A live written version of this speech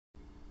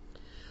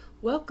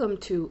Welcome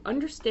to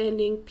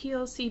Understanding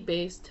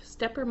PLC-Based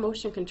Stepper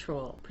Motion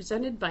Control,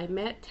 presented by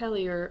Matt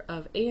Tellier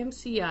of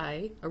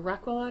AMCI, a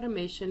Rockwell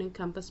Automation and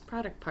Compass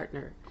product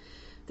partner.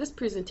 This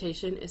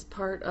presentation is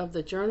part of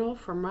the Journal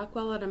from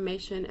Rockwell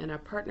Automation and our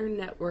partner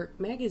network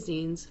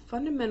magazine's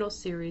Fundamental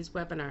Series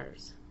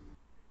webinars.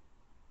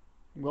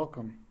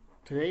 Welcome.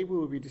 Today we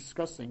will be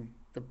discussing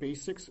the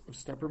basics of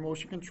stepper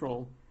motion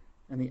control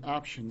and the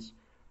options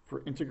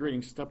for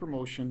integrating stepper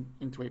motion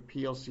into a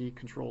PLC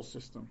control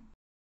system.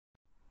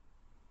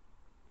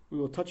 We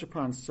will touch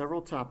upon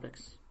several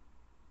topics.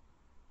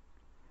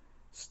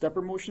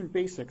 Stepper motion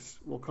basics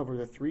will cover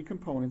the three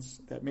components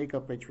that make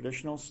up a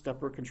traditional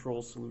stepper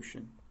control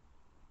solution.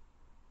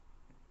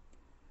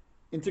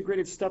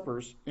 Integrated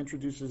steppers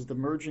introduces the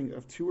merging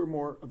of two or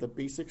more of the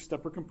basic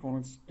stepper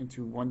components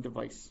into one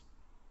device.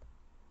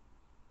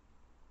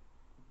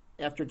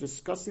 After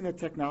discussing the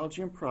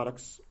technology and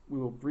products, we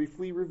will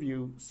briefly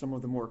review some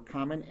of the more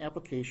common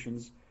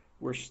applications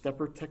where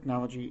stepper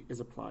technology is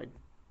applied.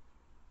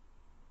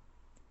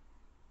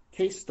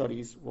 Case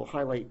studies will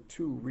highlight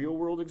two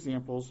real-world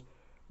examples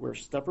where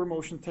stepper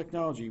motion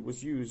technology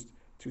was used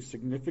to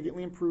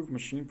significantly improve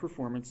machine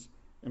performance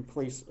in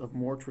place of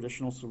more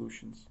traditional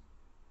solutions.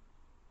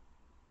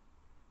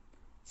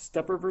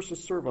 Stepper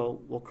versus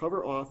servo will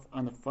cover off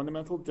on the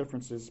fundamental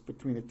differences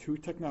between the two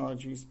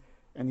technologies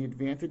and the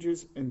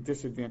advantages and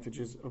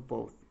disadvantages of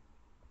both.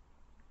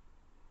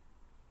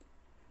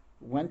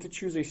 When to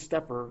choose a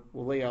stepper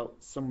will lay out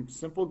some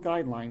simple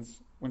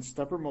guidelines when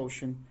stepper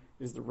motion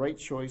is the right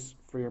choice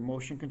for your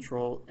motion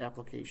control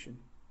application.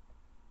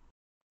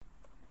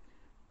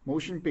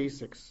 Motion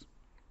basics.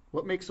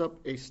 What makes up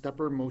a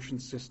stepper motion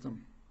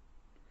system?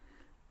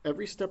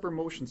 Every stepper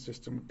motion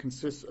system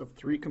consists of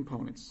three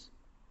components.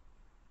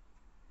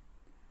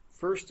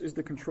 First is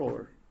the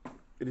controller.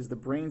 It is the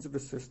brains of the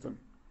system.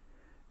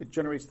 It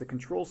generates the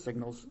control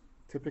signals,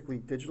 typically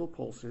digital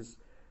pulses,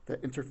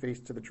 that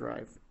interface to the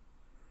drive.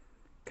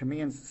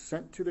 Commands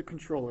sent to the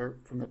controller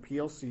from the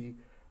PLC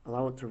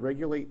allow it to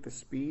regulate the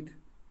speed,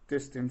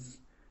 distance,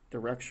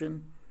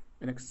 direction,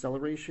 and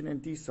acceleration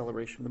and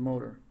deceleration of the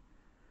motor.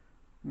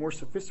 More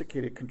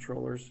sophisticated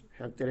controllers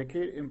have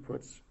dedicated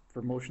inputs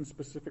for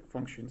motion-specific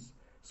functions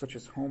such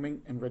as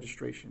homing and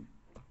registration.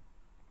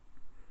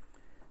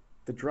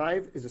 The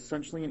drive is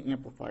essentially an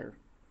amplifier.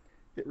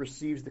 It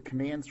receives the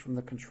commands from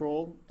the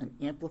control and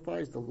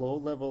amplifies the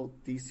low-level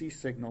DC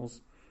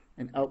signals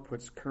and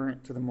outputs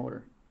current to the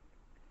motor.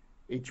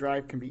 A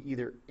drive can be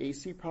either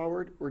AC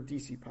powered or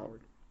DC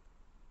powered.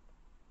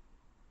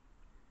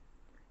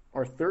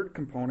 Our third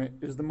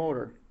component is the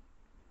motor.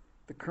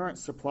 The current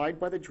supplied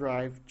by the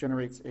drive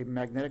generates a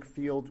magnetic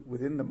field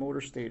within the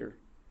motor stator.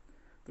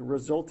 The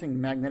resulting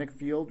magnetic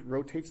field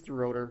rotates the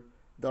rotor,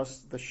 thus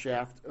the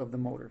shaft of the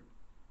motor.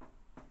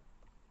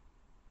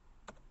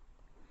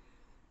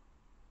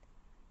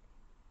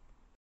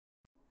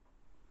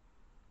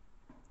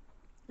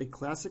 A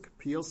classic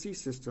PLC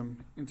system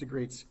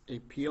integrates a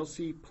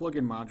PLC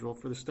plug-in module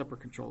for the stepper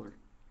controller.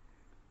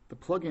 The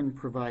plug-in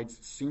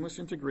provides seamless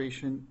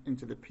integration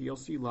into the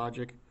PLC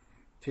logic,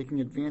 taking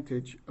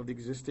advantage of the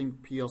existing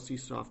PLC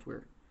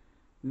software.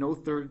 No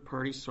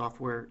third-party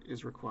software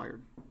is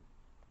required.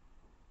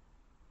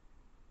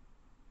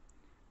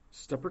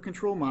 Stepper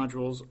control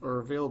modules are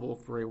available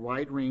for a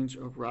wide range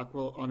of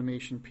Rockwell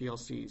Automation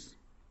PLCs.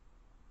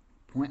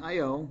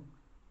 Point.io,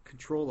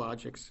 Control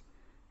Logics,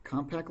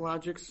 Compact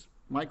Logics,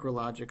 Micro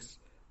Logics,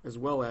 as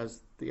well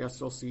as the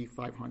SLC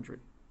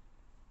 500.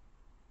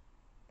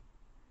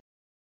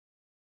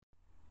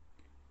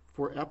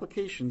 For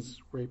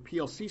applications where a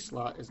PLC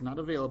slot is not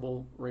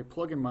available or a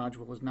plug-in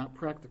module is not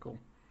practical,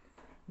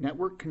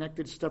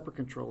 network-connected stepper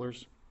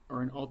controllers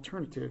are an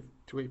alternative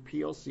to a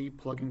PLC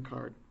plug-in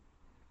card.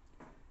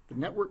 The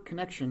network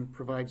connection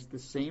provides the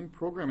same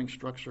programming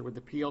structure with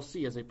the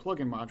PLC as a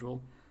plug-in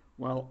module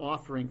while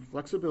offering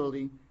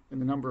flexibility in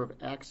the number of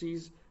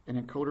axes and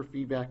encoder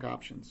feedback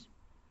options.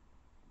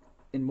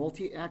 In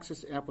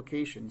multi-axis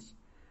applications,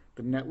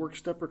 the network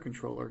stepper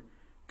controller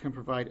can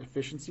provide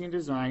efficiency and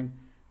design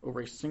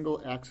over a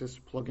single-axis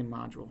plug-in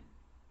module.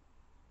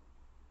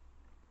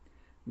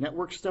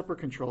 Network stepper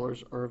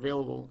controllers are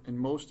available in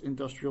most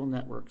industrial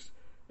networks,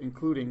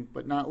 including,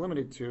 but not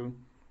limited to,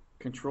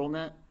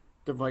 ControlNet,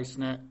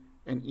 DeviceNet,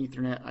 and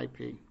Ethernet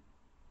IP.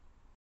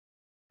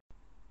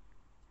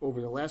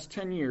 Over the last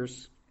 10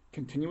 years,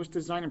 continuous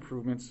design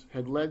improvements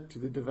had led to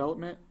the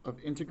development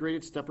of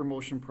integrated stepper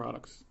motion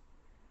products.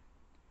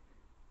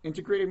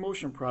 Integrated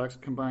motion products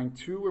combine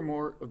two or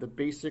more of the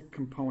basic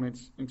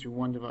components into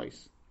one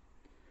device.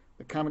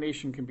 The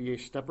combination can be a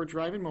stepper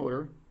drive and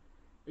motor,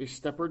 a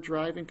stepper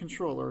drive and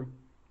controller,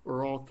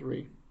 or all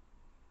three.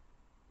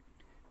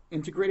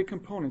 Integrated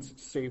components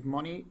save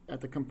money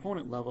at the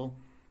component level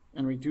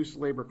and reduce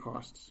labor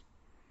costs.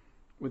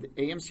 With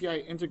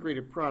AMCI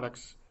integrated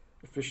products,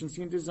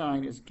 efficiency and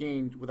design is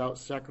gained without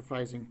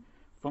sacrificing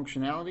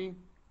functionality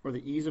or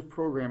the ease of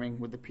programming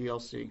with the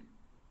PLC.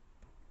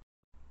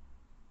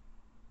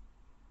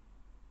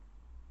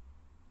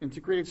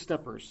 Integrated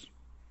steppers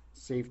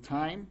save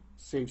time,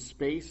 save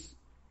space,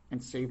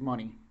 and save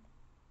money.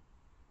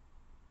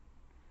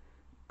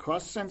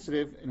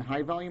 Cost-sensitive and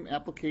high-volume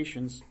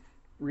applications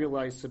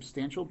realize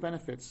substantial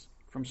benefits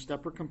from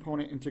stepper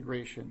component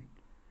integration.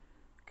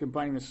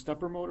 Combining the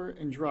stepper motor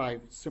and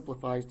drive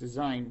simplifies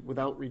design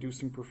without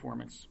reducing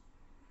performance.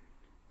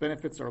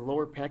 Benefits are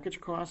lower package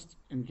costs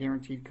and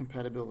guaranteed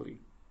compatibility.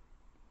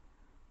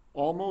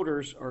 All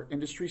motors are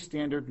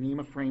industry-standard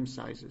NEMA frame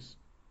sizes.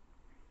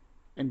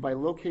 And by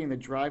locating the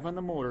drive on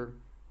the motor,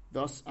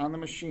 thus on the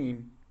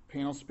machine,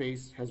 panel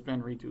space has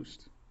been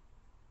reduced.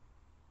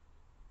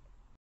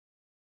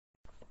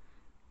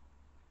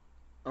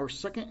 Our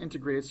second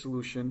integrated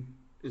solution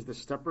is the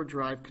stepper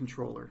drive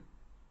controller.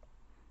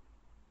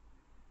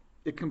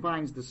 It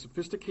combines the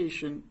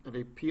sophistication of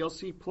a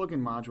PLC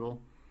plug-in module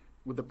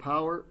with the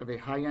power of a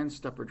high-end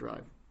stepper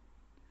drive.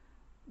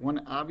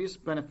 One obvious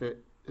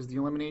benefit is the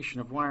elimination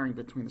of wiring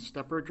between the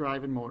stepper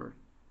drive and motor.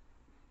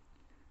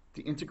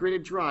 The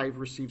integrated drive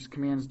receives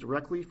commands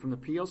directly from the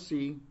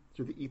PLC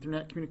through the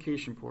Ethernet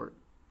communication port.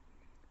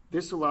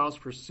 This allows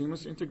for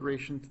seamless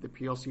integration to the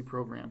PLC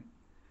program,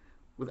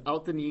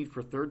 without the need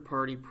for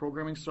third-party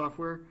programming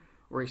software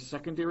or a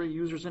secondary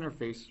user's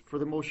interface for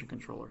the motion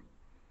controller.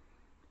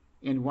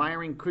 And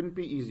wiring couldn't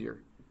be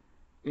easier.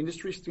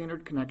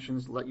 Industry-standard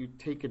connections let you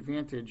take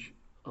advantage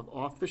of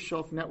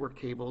off-the-shelf network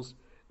cables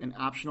and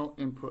optional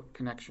input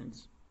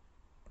connections.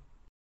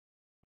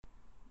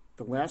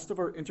 The last of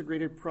our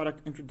integrated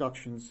product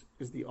introductions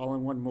is the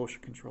all-in-one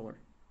motion controller.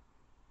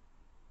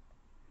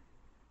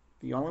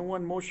 The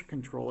all-in-one motion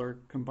controller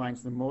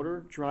combines the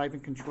motor, drive,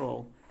 and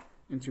control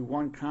into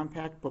one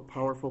compact but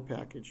powerful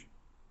package.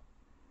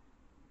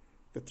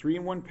 The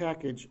 3-in-1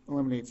 package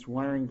eliminates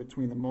wiring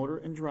between the motor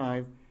and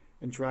drive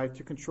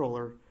to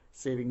controller,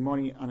 saving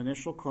money on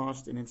initial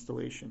cost and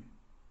installation.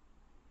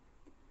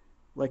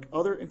 Like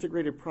other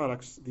integrated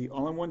products, the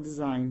all-in-one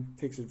design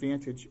takes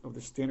advantage of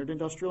the standard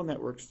industrial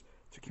networks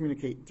to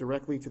communicate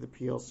directly to the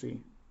PLC.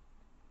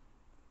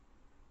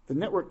 The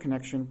network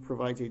connection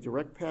provides a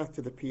direct path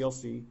to the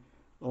PLC,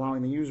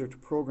 allowing the user to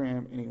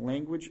program in a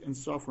language and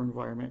software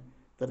environment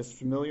that is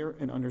familiar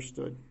and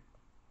understood.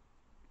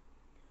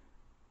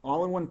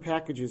 All-in-one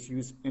packages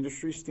use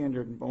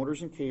industry-standard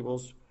motors and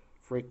cables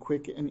for a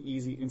quick and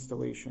easy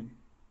installation.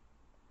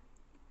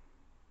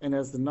 And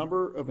as the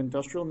number of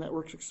industrial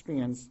networks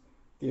expands,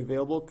 the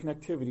available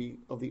connectivity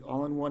of the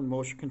all-in-one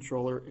motion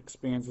controller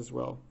expands as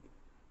well,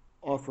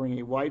 offering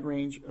a wide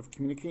range of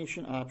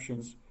communication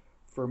options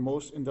for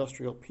most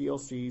industrial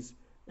PLCs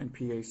and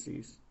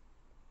PACs.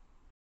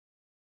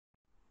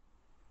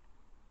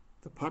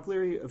 The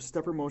popularity of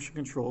stepper motion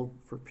control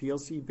for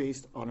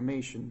PLC-based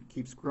automation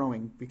keeps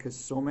growing because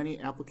so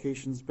many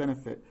applications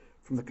benefit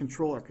from the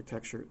control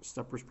architecture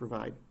steppers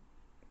provide.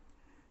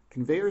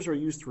 Conveyors are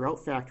used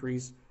throughout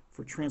factories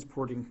for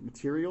transporting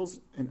materials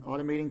and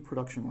automating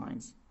production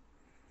lines.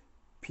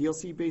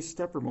 PLC-based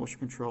stepper motion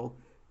control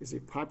is a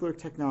popular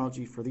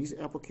technology for these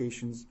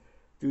applications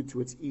due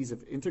to its ease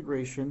of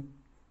integration,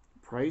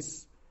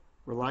 price,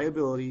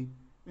 reliability,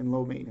 and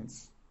low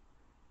maintenance.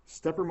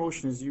 Stepper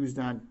motion is used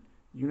on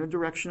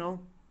unidirectional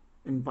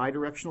and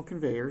bidirectional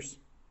conveyors,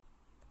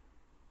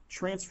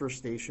 transfer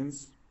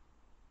stations,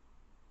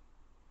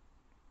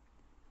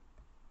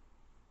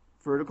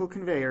 vertical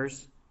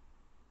conveyors,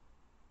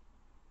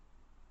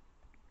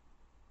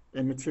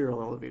 and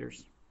material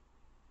elevators,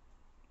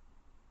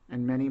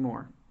 and many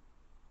more.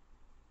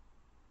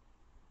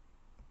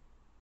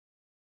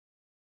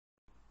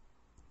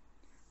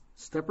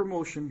 Stepper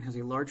motion has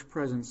a large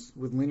presence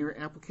with linear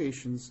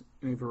applications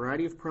in a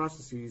variety of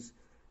processes,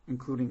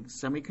 including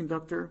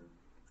semiconductor,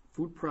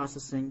 food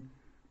processing,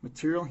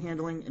 material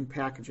handling, and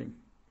packaging.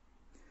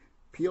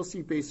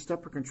 PLC-based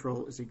stepper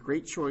control is a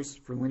great choice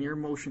for linear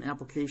motion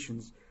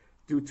applications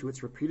due to its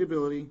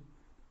repeatability,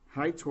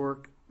 high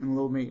torque, and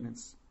low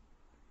maintenance.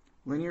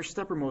 Linear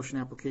stepper motion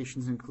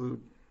applications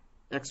include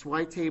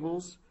XY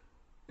tables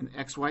and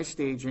XY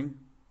staging,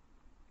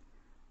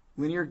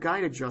 linear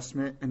guide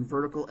adjustment, and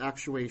vertical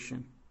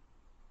actuation.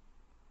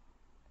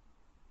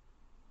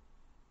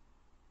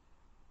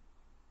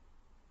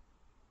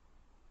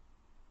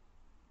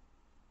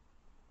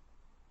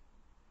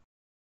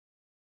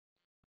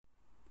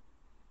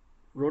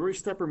 Rotary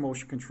stepper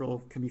motion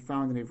control can be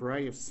found in a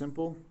variety of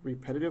simple,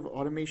 repetitive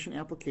automation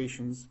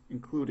applications,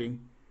 including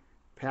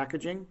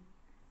packaging,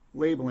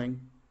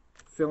 labeling,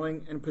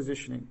 filling, and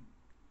positioning.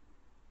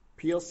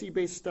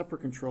 PLC-based stepper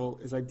control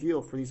is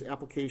ideal for these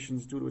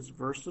applications due to its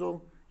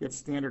versatile yet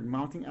standard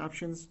mounting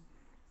options,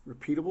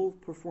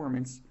 repeatable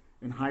performance,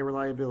 and high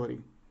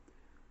reliability.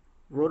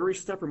 Rotary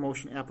stepper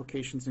motion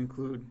applications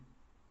include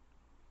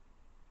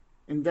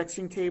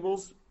indexing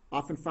tables,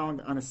 often found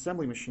on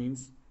assembly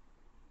machines,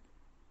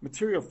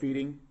 material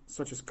feeding,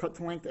 such as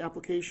cut-to-length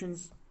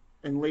applications,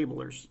 and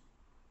labelers,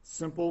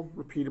 simple,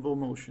 repeatable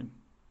motion.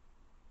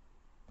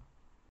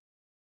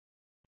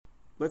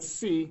 Let's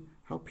see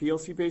how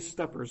PLC-based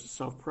steppers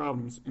solve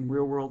problems in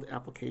real-world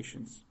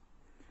applications.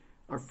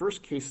 Our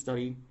first case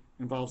study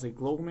involves a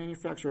global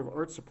manufacturer of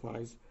art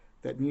supplies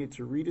that needed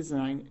to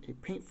redesign a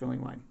paint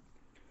filling line.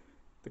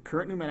 The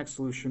current pneumatic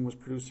solution was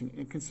producing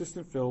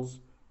inconsistent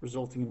fills,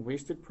 resulting in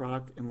wasted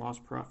product and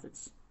lost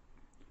profits.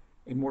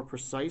 a more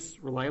precise,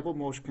 reliable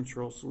motion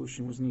control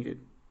solution was needed.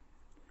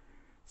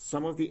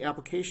 Some of the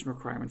application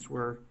requirements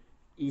were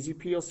easy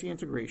PLC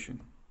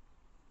integration.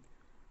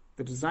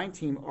 The design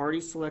team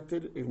already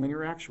selected a linear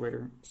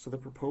actuator, so the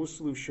proposed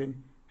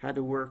solution had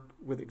to work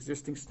with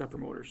existing stepper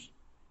motors.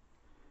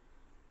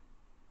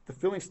 The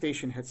filling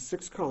station had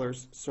 6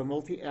 colors, so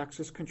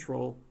multi-axis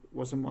control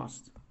was a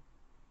must.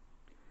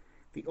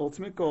 The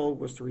ultimate goal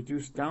was to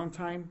reduce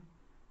downtime,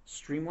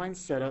 streamline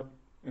setup,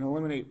 and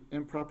eliminate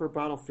improper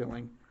bottle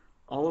filling,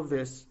 all of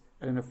this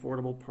at an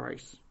affordable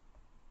price.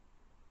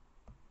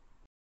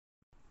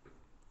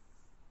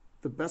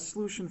 The best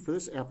solution for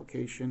this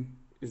application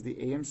is the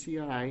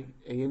AMCI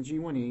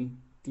ANG1E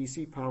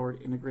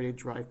DC-powered integrated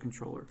drive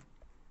controller.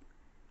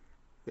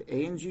 The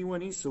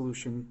ANG1E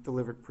solution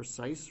delivered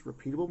precise,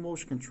 repeatable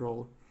motion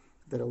control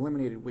that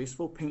eliminated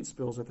wasteful paint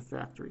spills at the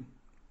factory.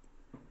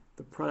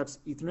 The product's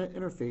Ethernet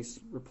interface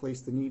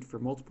replaced the need for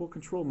multiple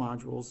control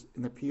modules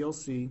in the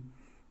PLC,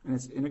 and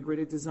its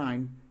integrated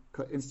design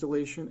cut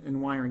installation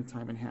and wiring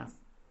time in half.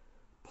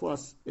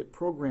 Plus, it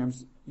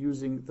programs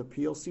using the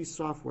PLC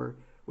software,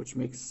 which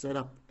makes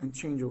setup and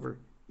changeover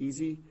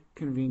easy,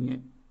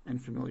 convenient,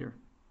 and familiar.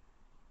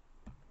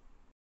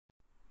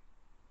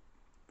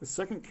 The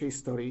second case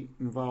study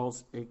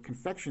involves a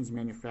confections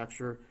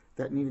manufacturer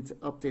that needed to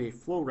update a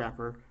flow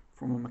wrapper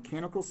from a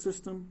mechanical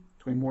system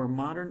to a more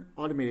modern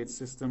automated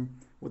system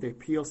with a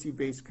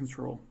PLC-based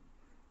control.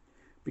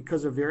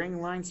 Because of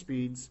varying line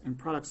speeds and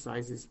product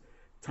sizes,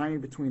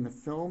 timing between the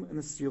film and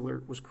the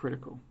sealer was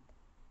critical.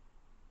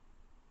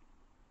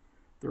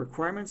 The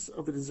requirements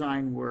of the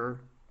design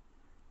were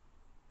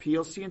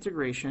PLC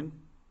integration,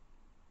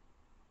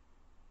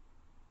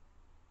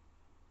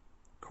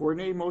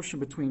 coordinated motion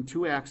between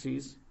 2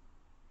 axes,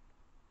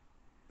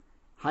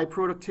 high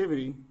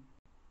productivity,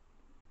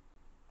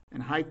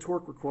 and high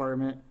torque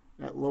requirement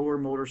at lower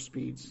motor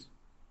speeds.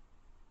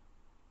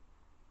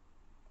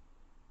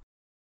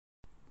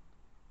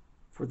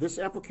 For this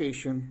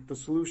application, the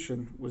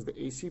solution was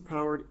the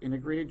AC-powered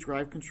integrated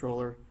drive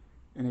controller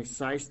and a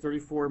size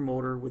 34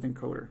 motor with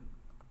encoder.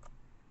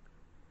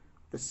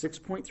 The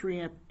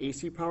 6.3 amp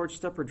AC-powered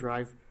stepper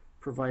drive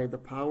provided the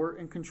power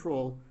and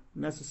control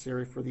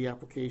necessary for the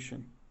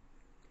application.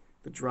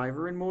 The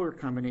driver and motor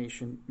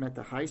combination met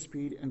the high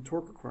speed and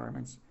torque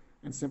requirements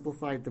and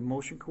simplified the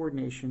motion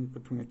coordination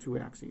between the 2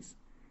 axes.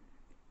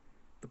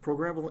 The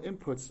programmable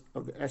inputs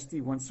of the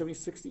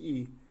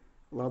SD17060E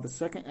allowed the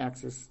second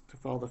axis to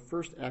follow the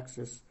first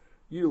axis,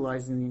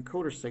 utilizing the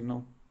encoder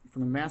signal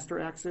from the master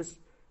axis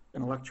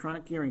and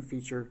electronic gearing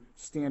feature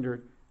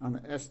standard on the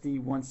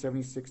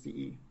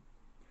SD17060E.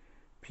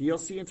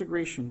 PLC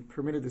integration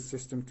permitted the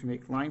system to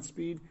make line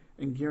speed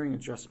and gearing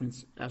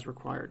adjustments as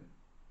required.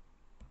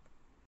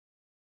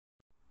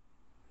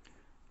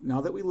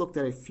 Now that we looked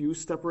at a few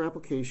stepper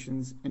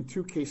applications and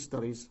 2 case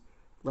studies,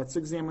 let's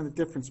examine the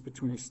difference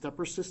between a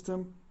stepper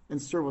system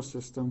and servo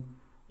system,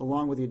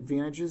 along with the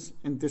advantages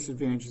and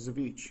disadvantages of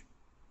each.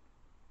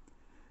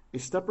 A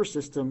stepper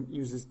system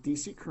uses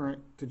DC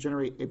current to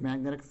generate a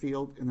magnetic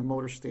field in the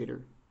motor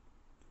stator.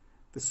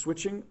 The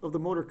switching of the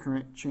motor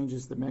current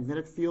changes the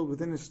magnetic field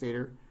within the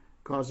stator,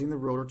 causing the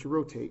rotor to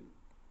rotate.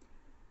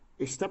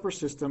 A stepper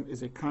system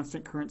is a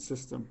constant current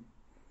system.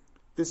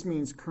 This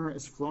means current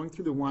is flowing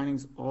through the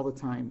windings all the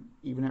time,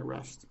 even at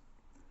rest.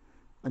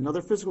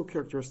 Another physical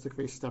characteristic of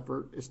a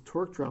stepper is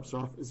torque drops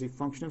off as a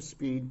function of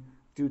speed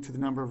due to the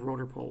number of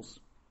rotor poles.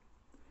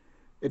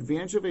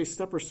 Advantage of a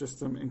stepper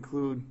system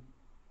include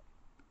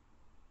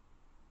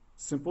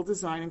simple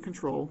design and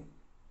control,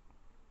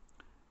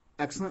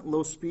 excellent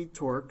low-speed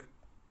torque,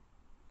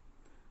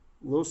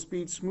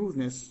 low-speed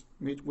smoothness,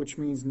 which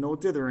means no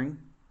dithering,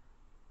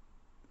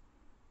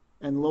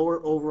 and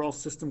lower overall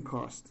system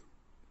cost.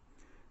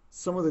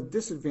 Some of the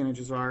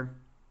disadvantages are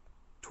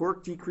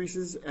torque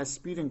decreases as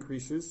speed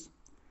increases,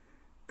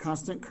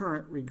 constant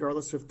current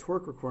regardless of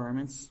torque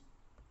requirements,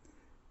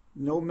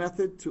 no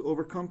method to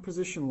overcome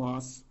position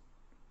loss.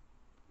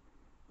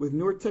 With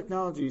newer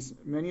technologies,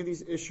 many of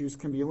these issues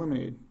can be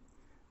eliminated,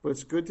 but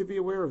it's good to be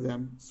aware of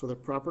them so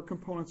that proper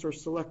components are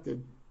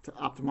selected to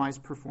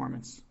optimize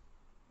performance.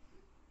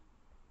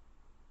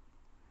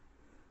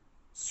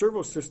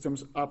 Servo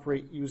systems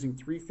operate using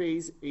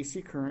 3-phase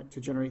AC current to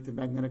generate the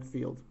magnetic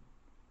field.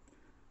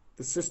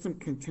 The system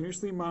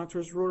continuously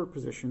monitors rotor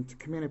position to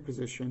command a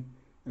position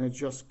and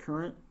adjusts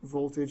current,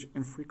 voltage,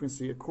 and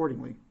frequency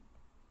accordingly.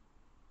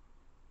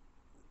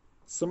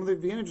 Some of the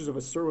advantages of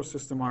a servo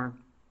system are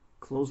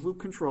closed-loop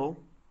control,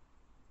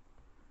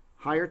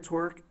 higher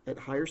torque at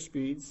higher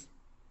speeds,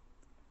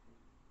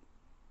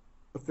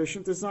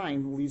 efficient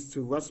design leads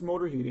to less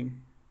motor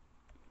heating,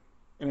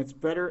 and it's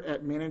better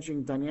at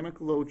managing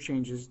dynamic load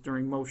changes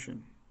during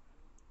motion.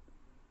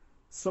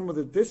 Some of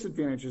the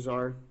disadvantages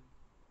are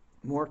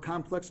more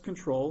complex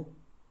control,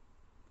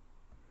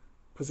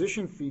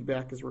 position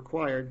feedback is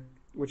required,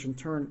 which in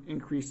turn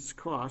increases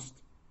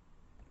cost,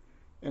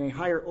 and a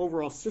higher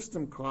overall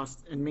system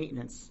cost and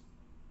maintenance.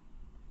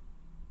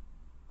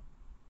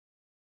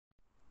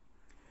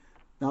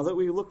 Now that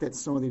we looked at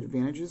some of the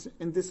advantages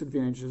and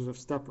disadvantages of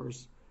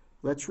steppers,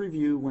 Let's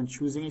review when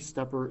choosing a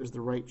stepper is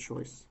the right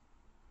choice.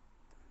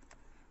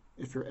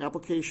 If your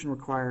application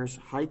requires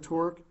high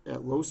torque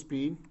at low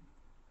speed,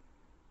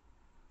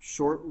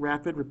 short,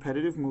 rapid,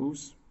 repetitive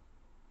moves,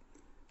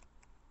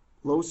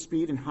 low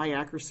speed and high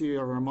accuracy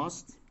are a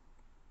must.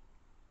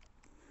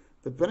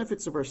 The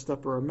benefits of our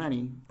stepper are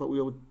many, but we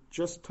will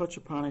just touch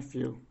upon a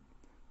few.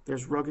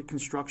 There's rugged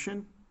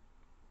construction.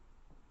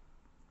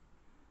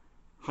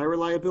 High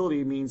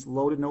reliability means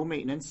low to no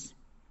maintenance.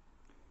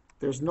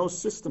 There's no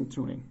system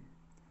tuning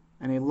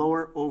and a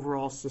lower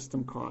overall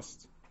system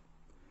cost.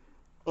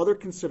 Other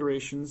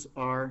considerations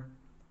are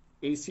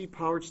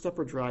AC-powered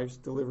stepper drives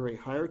deliver a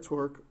higher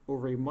torque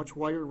over a much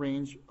wider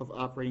range of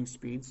operating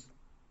speeds.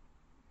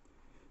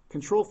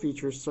 Control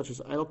features such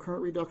as idle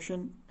current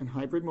reduction and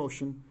hybrid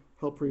motion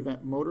help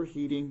prevent motor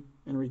heating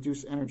and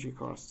reduce energy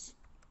costs.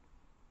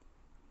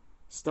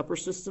 Stepper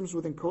systems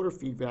with encoder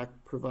feedback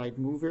provide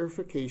move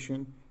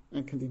verification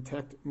and can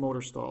detect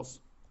motor stalls.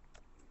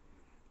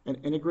 And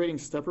integrating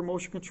stepper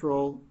motion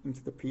control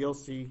into the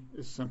PLC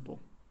is simple.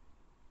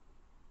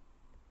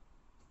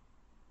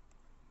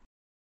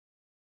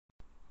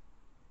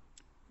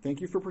 Thank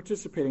you for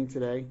participating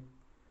today.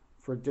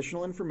 For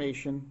additional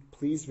information,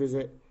 please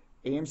visit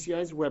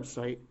AMCI's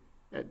website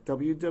at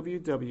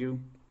www.amci.com.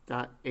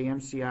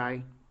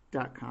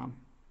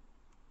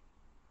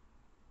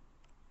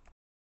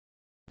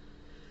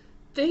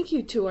 Thank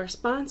you to our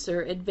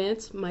sponsor,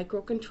 Advanced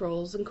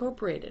Microcontrols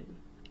Incorporated.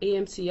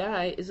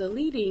 AMCI is a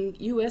leading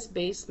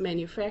U.S.-based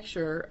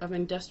manufacturer of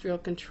industrial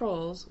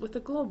controls with a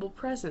global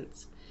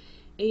presence.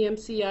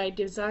 AMCI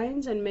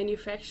designs and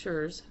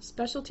manufactures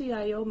specialty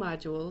I/O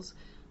modules,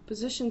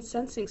 position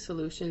sensing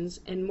solutions,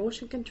 and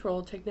motion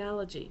control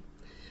technology.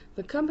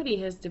 The company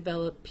has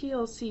developed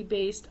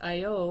PLC-based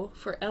I/O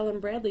for Allen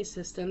Bradley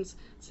systems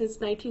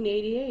since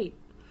 1988.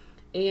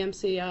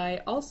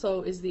 AMCI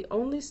also is the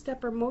only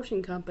stepper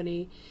motion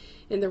company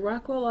in the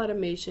Rockwell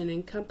Automation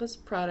and Compass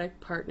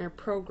Product Partner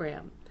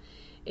Program.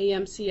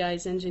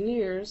 AMCI's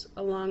engineers,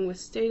 along with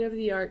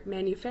state-of-the-art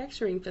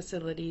manufacturing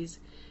facilities,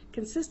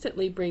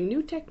 consistently bring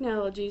new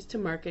technologies to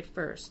market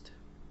first.